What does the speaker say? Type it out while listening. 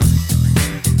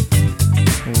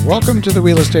Welcome to the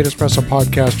Real Estate Espresso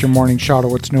Podcast, your morning shot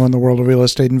of what's new in the world of real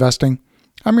estate investing.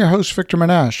 I'm your host, Victor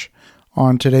Menashe.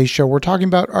 On today's show, we're talking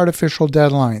about artificial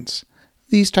deadlines.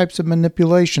 These types of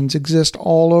manipulations exist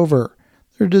all over.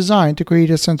 They're designed to create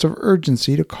a sense of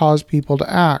urgency to cause people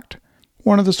to act.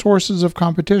 One of the sources of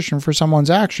competition for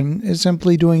someone's action is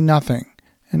simply doing nothing,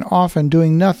 and often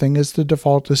doing nothing is the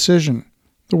default decision.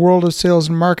 The world of sales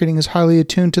and marketing is highly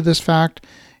attuned to this fact,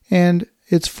 and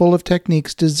it's full of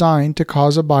techniques designed to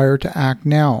cause a buyer to act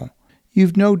now.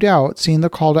 You've no doubt seen the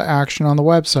call to action on the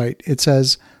website. It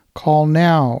says, call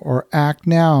now, or act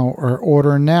now, or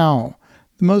order now.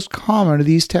 The most common of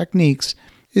these techniques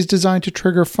is designed to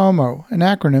trigger FOMO, an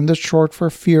acronym that's short for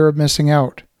fear of missing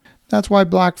out. That's why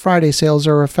Black Friday sales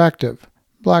are effective.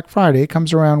 Black Friday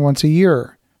comes around once a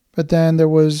year, but then there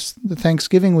was the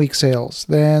Thanksgiving week sales,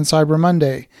 then Cyber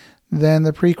Monday, then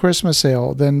the pre-Christmas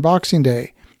sale, then Boxing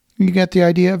Day. You get the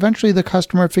idea. Eventually the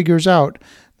customer figures out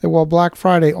that while Black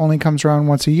Friday only comes around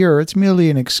once a year, it's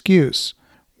merely an excuse.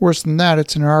 Worse than that,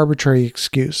 it's an arbitrary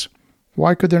excuse.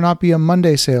 Why could there not be a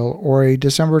Monday sale or a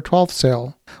December 12th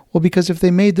sale? Well, because if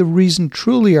they made the reason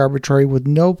truly arbitrary with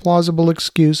no plausible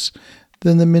excuse,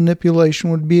 then the manipulation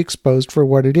would be exposed for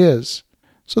what it is.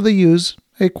 So they use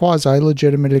a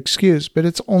quasi-legitimate excuse, but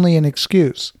it's only an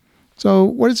excuse. So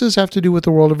what does this have to do with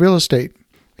the world of real estate?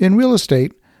 In real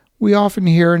estate, we often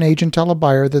hear an agent tell a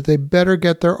buyer that they better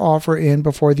get their offer in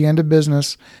before the end of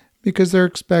business because they're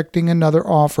expecting another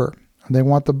offer, and they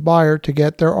want the buyer to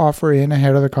get their offer in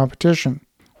ahead of the competition.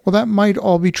 Well, that might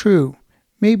all be true.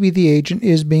 Maybe the agent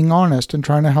is being honest and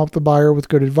trying to help the buyer with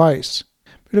good advice.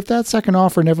 But if that second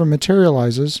offer never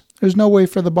materializes, there's no way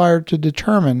for the buyer to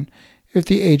determine if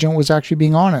the agent was actually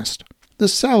being honest. The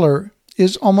seller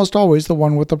is almost always the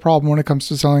one with the problem when it comes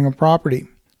to selling a property.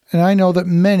 And I know that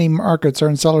many markets are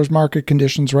in seller's market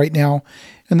conditions right now,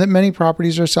 and that many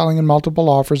properties are selling in multiple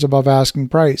offers above asking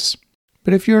price.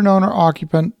 But if you're an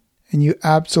owner-occupant and you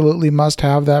absolutely must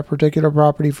have that particular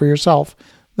property for yourself,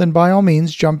 then by all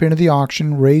means jump into the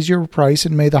auction, raise your price,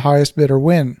 and may the highest bidder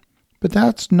win. But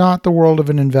that's not the world of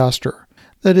an investor.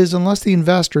 That is, unless the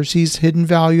investor sees hidden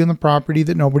value in the property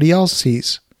that nobody else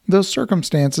sees. Those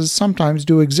circumstances sometimes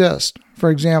do exist. For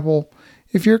example,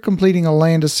 if you're completing a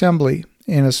land assembly,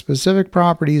 and a specific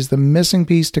property is the missing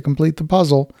piece to complete the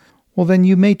puzzle, well then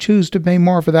you may choose to pay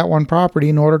more for that one property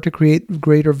in order to create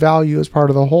greater value as part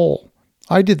of the whole.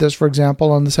 I did this, for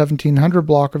example, on the 1700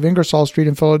 block of Ingersoll Street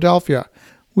in Philadelphia.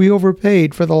 We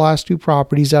overpaid for the last two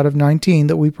properties out of 19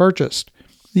 that we purchased.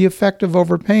 The effect of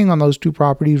overpaying on those two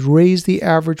properties raised the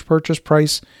average purchase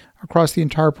price across the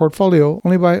entire portfolio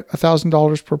only by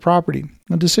 $1,000 per property,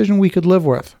 a decision we could live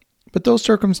with. But those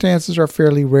circumstances are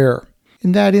fairly rare.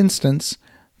 In that instance,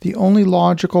 the only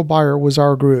logical buyer was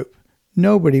our group.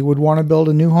 Nobody would want to build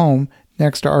a new home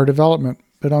next to our development.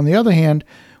 But on the other hand,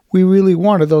 we really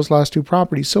wanted those last two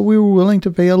properties, so we were willing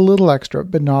to pay a little extra,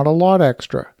 but not a lot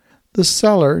extra. The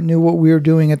seller knew what we were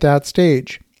doing at that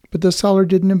stage, but the seller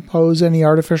didn't impose any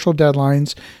artificial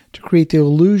deadlines to create the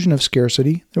illusion of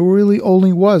scarcity. There really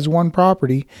only was one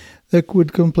property that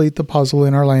would complete the puzzle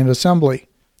in our land assembly.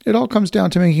 It all comes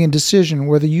down to making a decision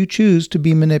whether you choose to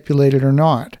be manipulated or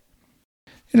not.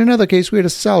 In another case, we had a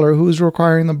seller who was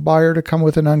requiring the buyer to come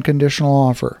with an unconditional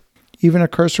offer. Even a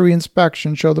cursory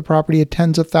inspection showed the property had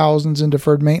tens of thousands in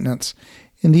deferred maintenance.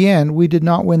 In the end, we did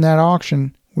not win that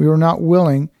auction. We were not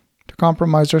willing to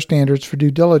compromise our standards for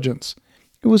due diligence.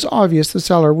 It was obvious the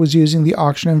seller was using the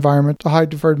auction environment to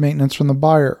hide deferred maintenance from the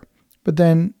buyer. But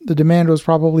then the demand was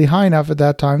probably high enough at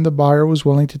that time the buyer was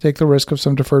willing to take the risk of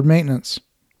some deferred maintenance.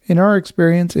 In our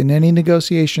experience, in any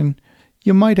negotiation,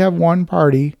 you might have one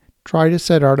party try to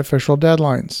set artificial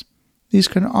deadlines. These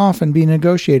can often be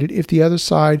negotiated if the other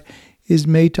side is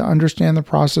made to understand the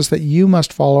process that you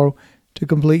must follow to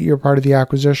complete your part of the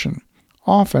acquisition.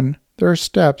 Often, there are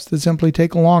steps that simply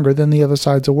take longer than the other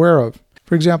side's aware of.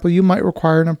 For example, you might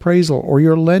require an appraisal, or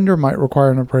your lender might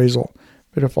require an appraisal.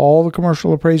 But if all the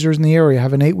commercial appraisers in the area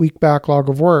have an 8-week backlog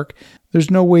of work,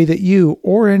 there's no way that you,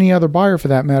 or any other buyer for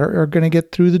that matter, are going to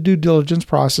get through the due diligence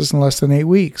process in less than 8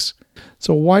 weeks.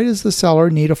 So why does the seller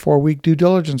need a 4-week due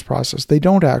diligence process? They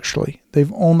don't actually.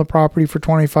 They've owned the property for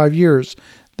 25 years.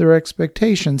 Their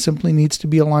expectation simply needs to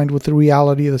be aligned with the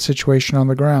reality of the situation on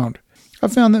the ground.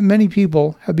 I've found that many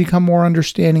people have become more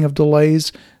understanding of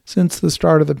delays since the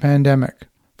start of the pandemic.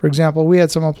 For example, we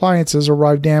had some appliances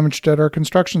arrive damaged at our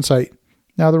construction site.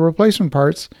 Now, the replacement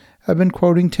parts have been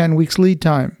quoting 10 weeks lead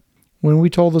time. When we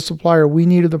told the supplier we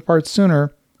needed the parts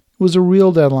sooner, it was a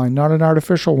real deadline, not an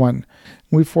artificial one.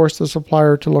 We forced the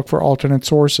supplier to look for alternate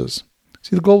sources.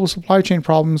 See, the global supply chain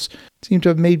problems seem to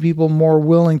have made people more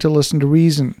willing to listen to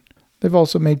reason. They've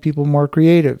also made people more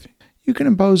creative. You can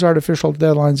impose artificial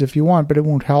deadlines if you want, but it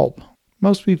won't help.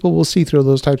 Most people will see through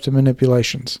those types of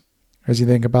manipulations. As you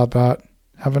think about that,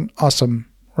 have an awesome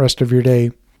rest of your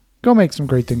day. Go make some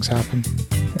great things happen.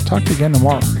 We'll talk to you again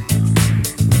tomorrow.